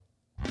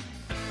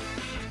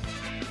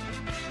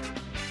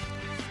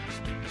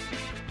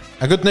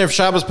A good nerve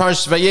Shabbos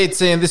Parshas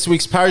Vayetze. In this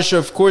week's parsha,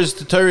 of course,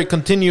 the Torah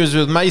continues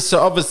with Maisa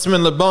Avos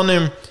Siman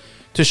Labanim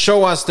to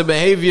show us the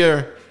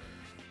behavior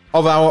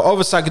of our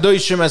Avos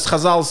HaKadoshim. As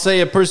Chazal say,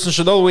 a person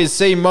should always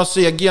say,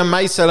 Maisa Yagia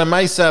Maisa La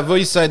Maisa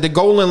Avoisai. The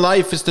goal in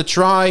life is to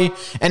try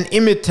and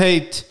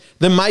imitate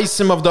the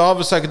Maisim of the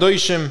Avos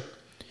HaKadoshim.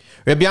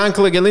 Rabbi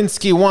Yankel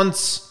Galinsky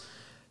once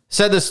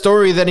said a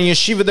story that in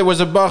Yeshiva there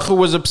was a Bach who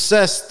was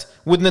obsessed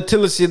with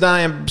Natilas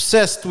Yadayim,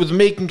 obsessed with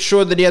making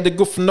sure that he had a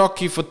guf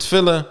noki for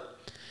tefillah,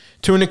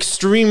 to an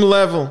extreme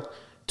level,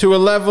 to a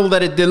level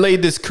that it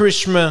delayed his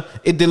krishma,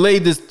 it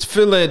delayed his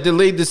tefillah, it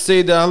delayed his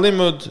seder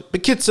halimud.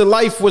 Bekitzer,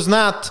 life was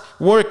not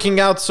working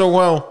out so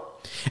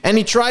well. And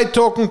he tried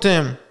talking to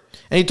him,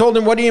 and he told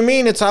him, what do you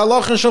mean? It's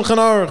halach and shulchan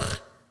aruch.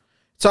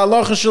 It's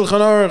halach and shulchan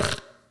aruch.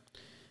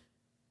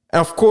 And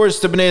of course,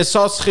 the Bnei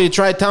Yissaschar, he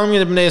tried telling me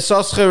the Bnei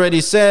Yissaschar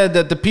already said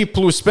that the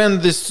people who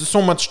spend this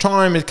so much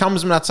time, it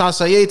comes from Atzas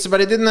HaYetzer, but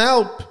it didn't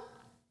help.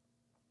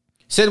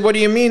 He said, what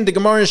do you mean? The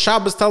Gemara in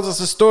Shabbos tells us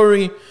a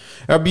story.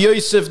 Rabbi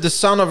Yosef, the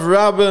son of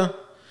Rabbi,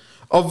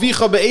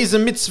 Avicha be'eze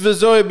mitzvah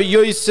zoy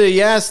be'Yosef, he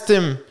asked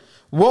him,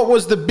 what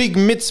was the big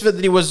mitzvah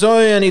that he was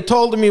zoy? And he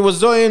told him he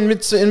was zoy in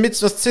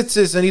mitzvah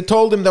tzitzis. And he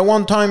told him that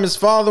one time his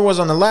father was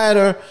on a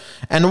ladder,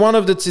 and one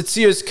of the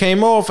tzitzis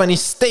came off, and he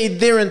stayed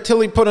there until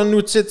he put on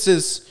new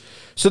tzitzis.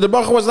 So the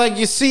Bach was like,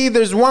 you see,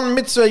 there's one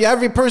mitzvah,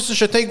 every person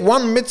should take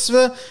one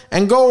mitzvah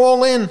and go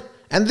all in.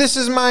 And this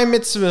is my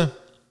mitzvah.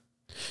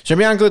 So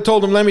Rabbi Yankel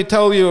told him, let me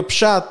tell you a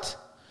pshat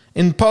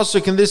in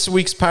Pasuk in this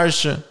week's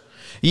parsha.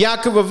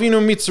 Yaakov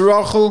Avinu meets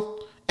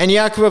Rachel, and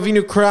Yaakov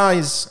Avinu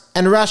cries.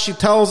 And Rashi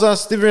tells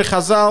us, Divrei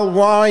Chazal,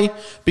 why?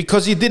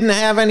 Because he didn't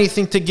have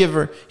anything to give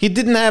her. He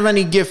didn't have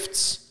any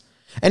gifts.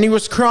 And he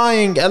was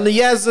crying.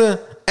 Eliezer,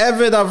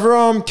 Eved,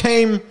 Avram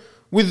came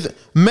with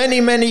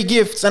many, many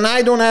gifts, and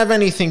I don't have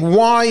anything.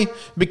 Why?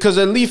 Because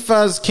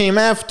Eliphaz came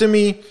after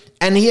me,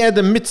 and he had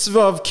the mitzvah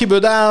of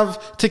Kibud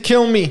Av to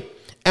kill me.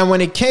 And when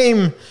he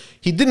came,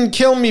 he didn't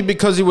kill me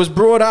because he was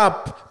brought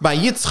up by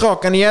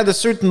Yitzchak, and he had a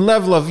certain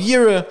level of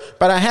yira,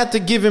 but I had to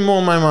give him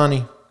all my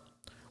money.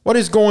 What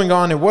is going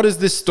on here? What is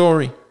this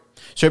story?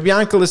 So Rabbi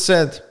Yankel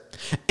said,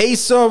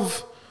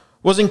 Esav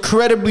was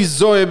incredibly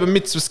zoy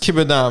b'mitzvahs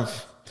Kibud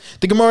Av.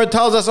 The Gemara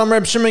tells us,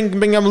 Reb Shimon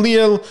ben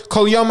Gamliel,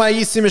 Kol Yom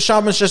Hayisi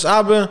Mishaban Shesh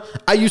Abba,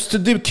 I used to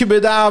do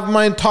Kibud Av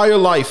my entire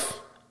life.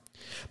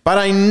 But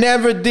I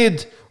never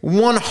did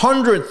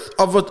 1/100th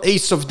of what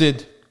Esav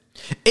did.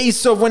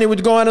 Esav, when he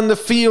would go out in the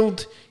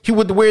field, he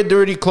would wear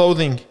dirty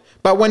clothing.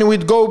 But when he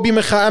would go be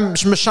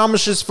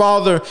Meshamesh's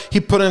father,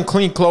 he put on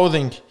clean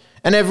clothing.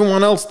 And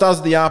everyone else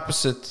does the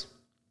opposite.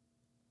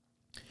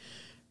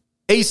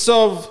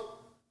 Esav,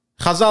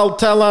 Chazal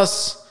tell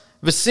us,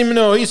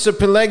 V'simno Isa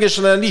Pelegesh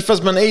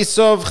le'Eliphaz ben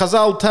Esav.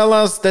 Chazal tell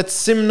us that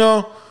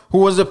Simno, who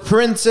was a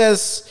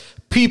princess,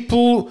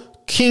 people,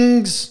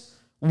 kings,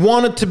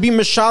 wanted to be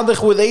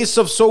Meshadach with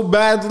Esav so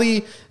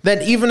badly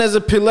that even as a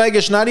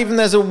Pelegesh, not even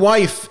as a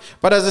wife,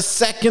 but as a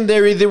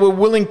secondary, they were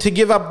willing to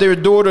give up their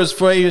daughters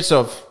for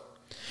Esav.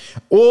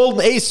 All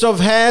Esav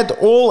had,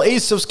 all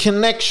Esav's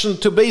connection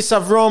to Beis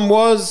Avram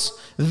was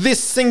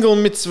this single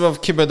mitzvah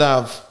of Kibud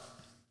Av.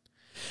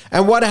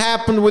 And what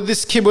happened with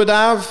this Kibud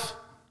Av?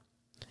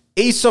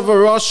 Esav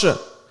Arasha,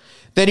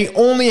 that he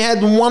only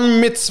had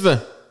one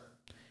mitzvah,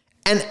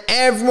 and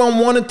everyone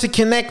wanted to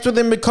connect with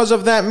him because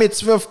of that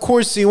mitzvah. Of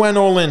course, he went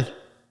all in.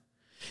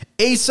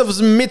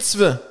 Esav's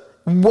mitzvah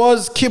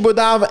was Kibud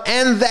Av,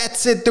 and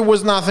that's it. There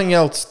was nothing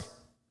else.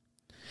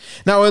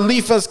 Now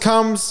Eliphaz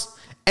comes,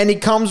 and he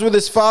comes with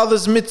his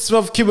father's mitzvah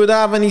of Kibud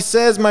Av, and he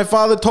says, my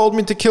father told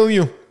me to kill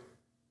you.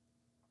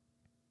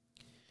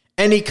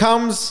 And he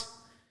comes,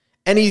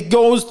 and he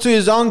goes to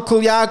his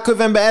uncle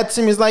Yaakov, and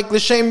Be'etzim is like,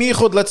 L'shem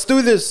Yichud, let's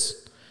do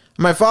this.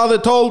 My father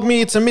told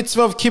me it's a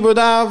mitzvah of Kibud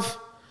Av,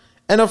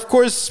 and of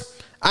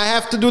course, I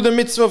have to do the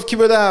mitzvah of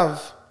Kibud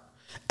Av.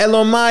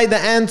 Elomai, the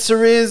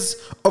answer is,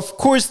 of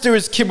course there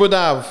is Kibud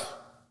Av.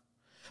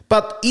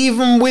 But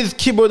even with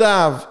Kibud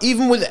Av,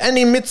 even with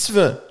any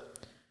mitzvah,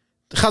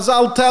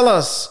 Chazal tell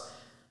us,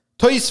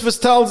 Tosfos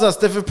tells us,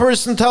 that if a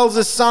person tells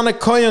his son a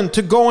kohen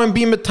to go and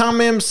be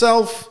metame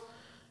himself,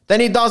 then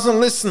he doesn't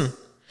listen.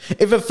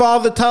 If a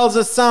father tells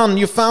his son,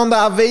 you found the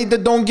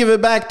Aveda, don't give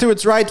it back to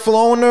its rightful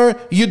owner,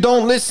 you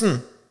don't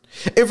listen.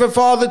 If a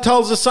father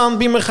tells his son,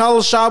 be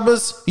Mechal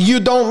Shabbos,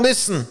 you don't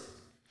listen.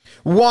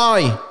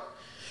 Why?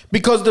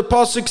 Because the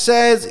Pasuk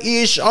says,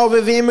 Ish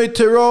avevim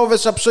terov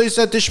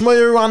esapsoisa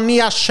tishmoyer ani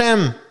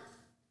Hashem.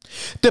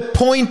 The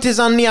point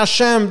is ani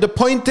Hashem. The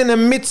point in a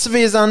mitzvah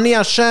is ani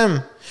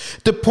Hashem.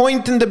 The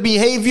point in the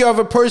behavior of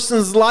a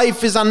person's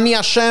life is ani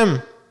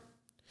Hashem.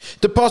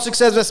 The Pasuk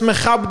says, Ves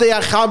mechabdei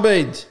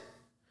achabed.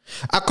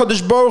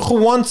 HaKadosh Baruch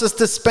Hu wants us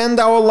to spend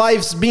our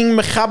lives being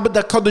mechabed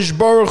HaKadosh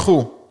Baruch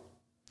Hu.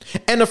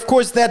 And of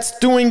course that's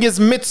doing his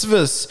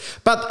mitzvahs,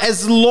 but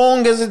as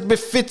long as it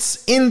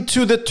befits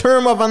into the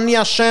term of Ani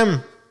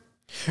Hashem.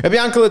 Rabbi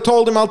Yankel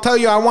told him, I'll tell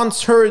you, I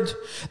once heard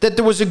that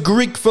there was a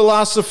Greek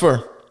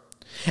philosopher,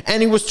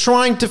 and he was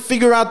trying to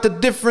figure out the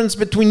difference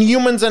between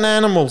humans and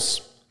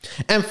animals.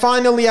 And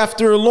finally,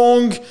 after a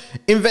long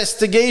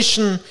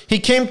investigation, he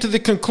came to the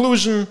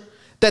conclusion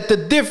that the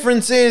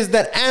difference is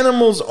that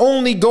animals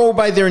only go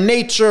by their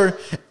nature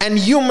and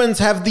humans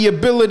have the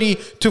ability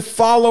to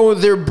follow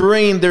their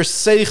brain, their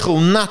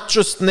seichel, not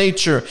just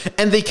nature.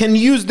 And they can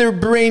use their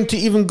brain to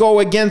even go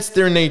against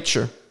their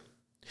nature.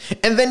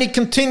 And then he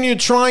continued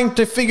trying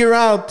to figure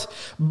out,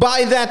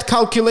 by that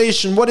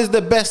calculation, what is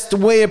the best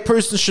way a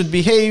person should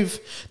behave.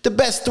 The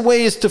best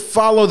way is to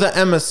follow the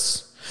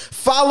emes.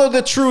 Follow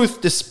the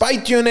truth,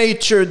 despite your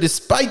nature,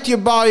 despite your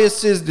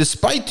biases,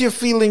 despite your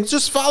feelings.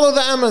 Just follow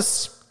the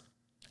emes.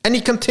 And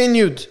he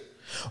continued.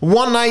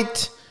 One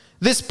night,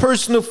 this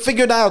person who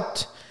figured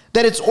out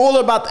that it's all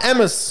about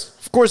emes,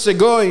 of course a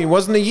goy, he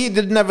wasn't a yid,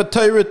 didn't have a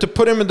Torah to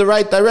put him in the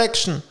right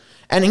direction.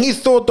 And he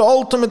thought the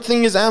ultimate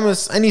thing is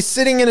emes. And he's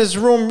sitting in his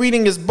room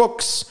reading his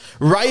books,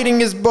 writing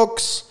his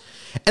books.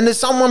 And there's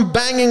someone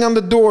banging on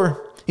the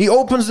door. He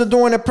opens the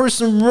door and a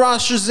person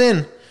rushes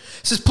in.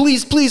 Says,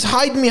 please, please,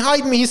 hide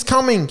me, he's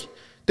coming.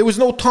 There was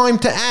no time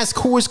to ask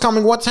who is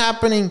coming, what's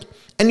happening.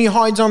 And he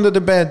hides under the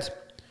bed.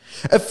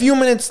 A few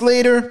minutes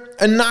later,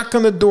 a knock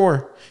on the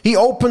door. He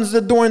opens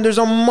the door and there's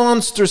a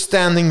monster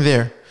standing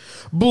there.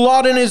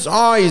 Blood in his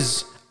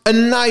eyes, a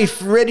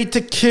knife ready to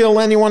kill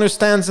anyone who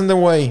stands in the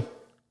way.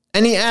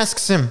 And he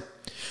asks him,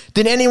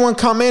 did anyone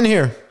come in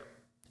here?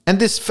 And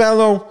this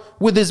fellow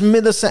with his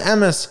midas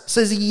emes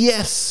says,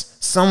 yes,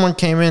 someone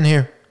came in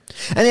here.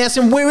 And he asks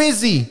him, where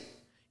is he?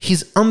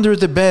 He's under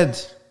the bed.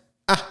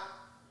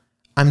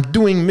 I'm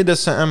doing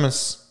midas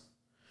emes.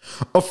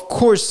 Of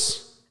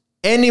course,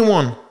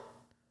 anyone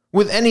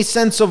with any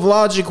sense of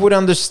logic would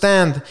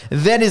understand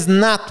that is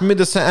not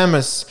midas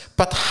emes.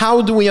 But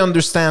how do we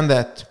understand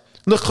that?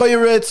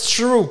 L'chayra, it's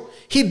true.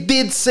 He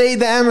did say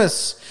the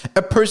emes.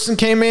 A person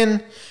came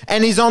in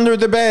and he's under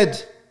the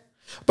bed.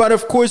 But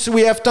of course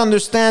we have to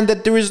understand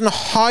that there is a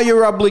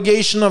higher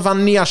obligation of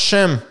Ani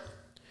Hashem.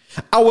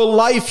 Our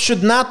life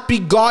should not be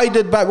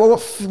guided by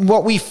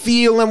what we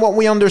feel and what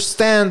we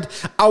understand.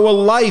 Our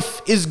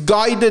life is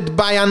guided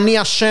by Ani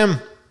Hashem.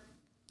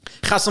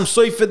 Chasam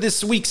Sofer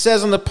this week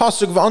says on the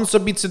pasuk V'ansa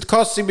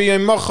b'tzidkasi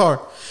b'yom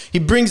machar. He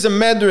brings a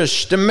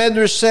medrash. The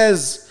medrash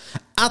says,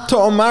 Ata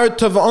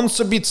omarta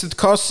v'ansa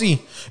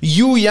b'tzidkasi.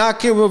 You,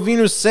 Yaakov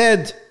Avinu,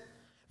 said,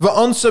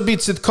 V'ansa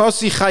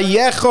b'tzidkasi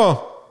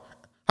chayecha.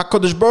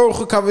 HaKadosh Baruch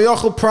Hu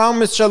Kavayachal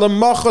promised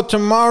Shalamacha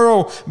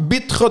tomorrow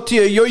Bitcha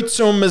Tia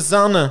Yoitzu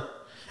Mezana.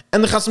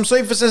 And the Chasam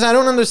Sofer says, I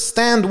don't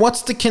understand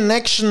what's the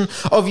connection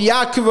of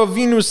Yaakov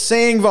Avinu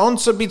saying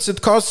V'ansa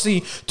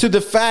b'tzidkasi to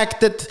the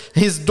fact that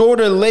his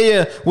daughter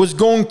Leah was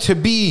going to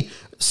be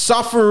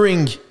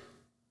suffering.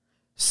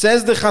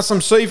 Says the Chasam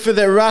Sofer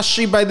that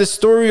Rashi, by the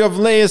story of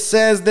Leah,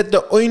 says that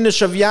the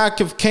Oynish of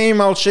Yaakov came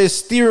al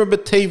she'estira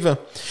b'teva.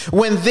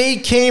 When they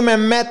came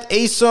and met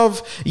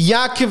Esav,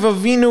 Yaakov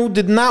Avinu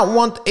did not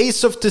want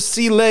Esav to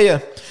see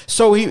Leah.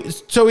 So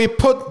he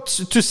put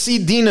to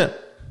see Dinah.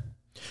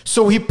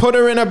 So he put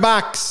her in a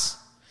box.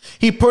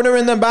 He put her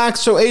in the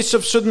box so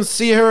Esav shouldn't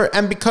see her,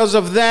 and because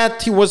of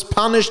that, he was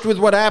punished with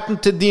what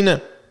happened to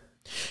Dinah.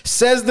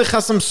 Says the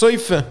Chasam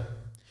Sofer.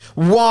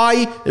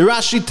 Why?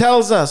 Rashi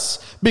tells us,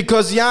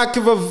 because if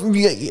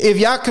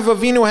Yaakov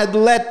Avinu had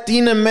let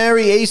Dinah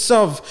marry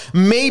Esav,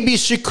 maybe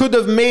she could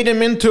have made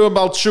him into a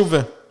Baal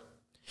Tshuva.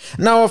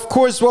 Now, of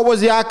course, what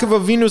was Yaakov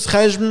Avinu's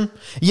cheshbon?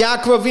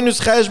 Yaakov Avinu's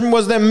cheshbon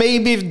was that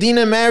maybe if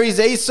Dinah marries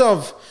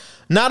Esav,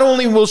 not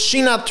only will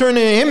she not turn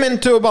him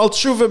into a Baal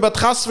Tshuva, but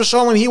chas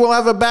v'shalom, he will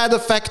have a bad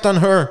effect on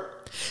her.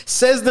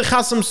 Says the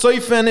Chasam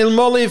Sofer, and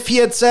Ilmole, if he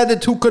had said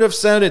it, who could have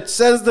said it?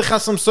 Says the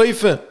Chasam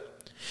Sofer.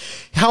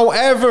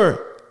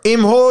 However,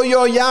 Im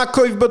hoyo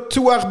Yaakov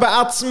batuach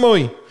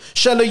ba'atzmoi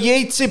shelo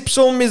yetzi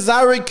psul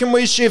mizarei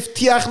k'moi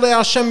shevtiach le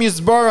Hashem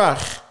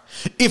Yisbarach.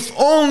 If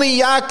only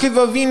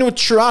Yaakov Avinu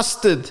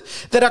trusted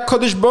that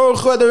HaKadosh Baruch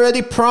Hu had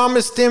already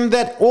promised him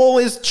that all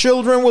his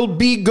children will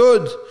be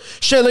good,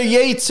 shelo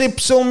yetzi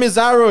psul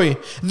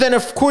mizarei, then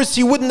of course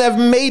he wouldn't have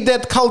made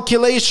that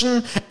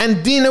calculation,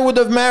 and Dinah would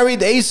have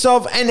married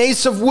Esav, and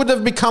Esav would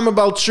have become a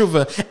Baal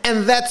Tshuva.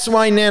 And that's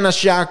why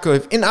Nenash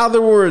Yaakov. In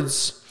other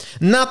words,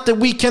 not that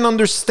we can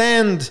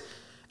understand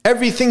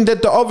everything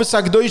that the Avos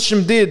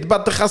HaKadoshim did,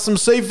 but the Chasam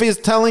Sofer is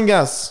telling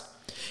us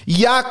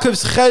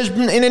Yaakov's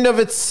cheshbon in and of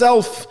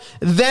itself,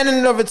 then in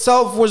and of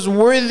itself, was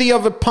worthy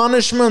of a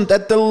punishment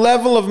at the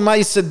level of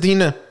Ma'aseh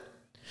Dinah.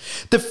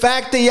 The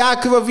fact that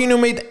Yaakov Avinu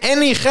made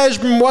any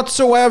cheshbon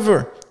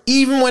whatsoever,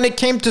 even when it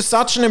came to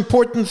such an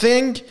important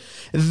thing,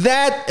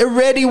 that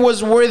already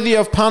was worthy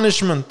of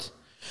punishment.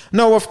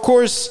 Now, of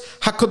course,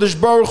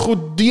 HaKadosh Baruch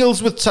Hu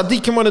deals with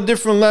tzaddikim on a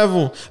different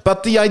level,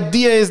 but the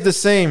idea is the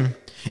same.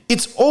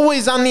 It's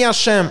always Ani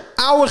Hashem.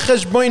 Our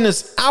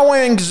cheshbonis, our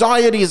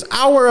anxieties,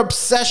 our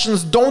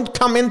obsessions don't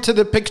come into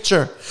the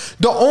picture.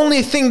 The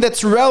only thing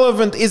that's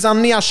relevant is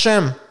Ani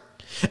Hashem.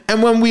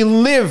 And when we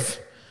live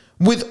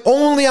with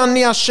only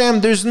Ani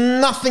Hashem, there's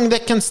nothing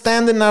that can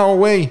stand in our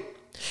way.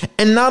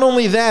 And not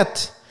only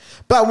that,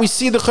 but we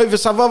see the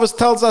Chovos HaLevavos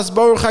tells us,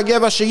 Baruch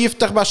HaGev Asher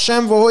Yiftach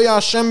B'Hashem V'hoya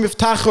Hashem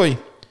Yiftachoi.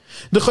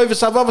 The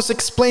Chovos HaLevavos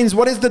explains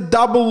what is the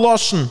double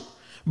lashon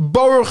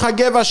Baruch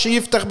hageva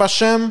sheyiftach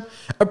b'Hashem.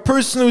 A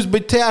person who's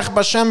beteach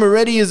b'Hashem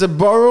already is a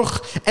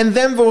Baruch, and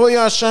then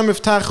v'hoya Hashem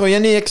iftacho.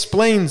 And he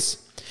explains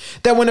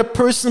that when a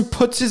person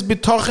puts his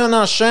bitachon on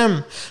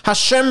Hashem,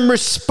 Hashem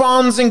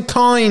responds in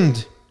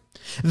kind.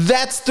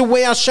 That's the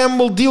way Hashem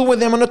will deal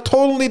with him on a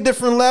totally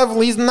different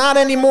level. He's not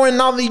anymore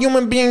another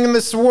human being in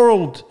this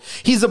world.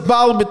 He's a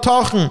Baal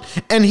B'tachon,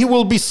 and he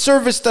will be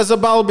serviced as a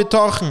Baal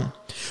B'tachon.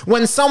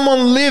 When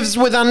someone lives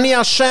with Ani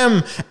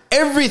Hashem,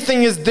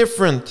 everything is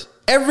different.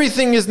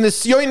 Everything is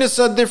nisyonis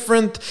are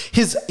different.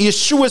 His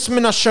Yeshuas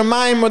min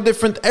hashamayim are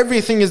different.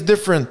 Everything is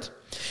different.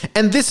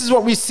 And this is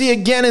what we see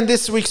again in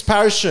this week's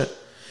parasha.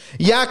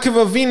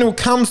 Yaakov Avinu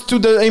comes to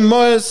the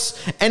Amos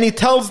and he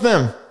tells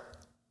them,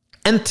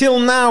 until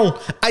now,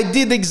 I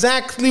did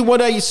exactly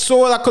what I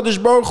saw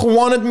HaKadosh Baruch Hu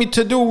wanted me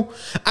to do.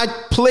 I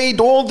played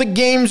all the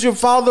games your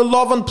father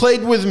Lavan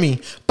played with me.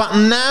 But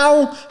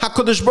now,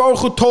 HaKadosh Baruch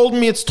Hu told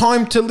me it's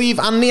time to leave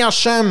Ani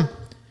Hashem.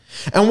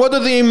 And what do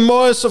the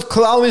Amos of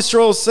Klal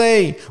Yisrael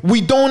say? We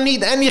don't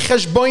need any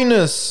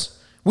cheshboinus.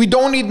 We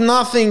don't need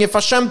nothing. If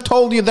Hashem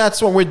told you,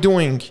 that's what we're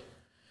doing.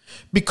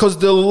 Because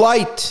the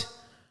light,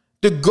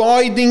 the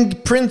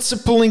guiding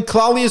principle in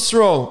Klal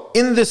Yisrael,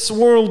 in this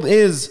world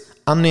is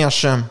Ani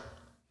Hashem.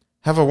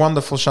 Have a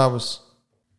wonderful Shabbos.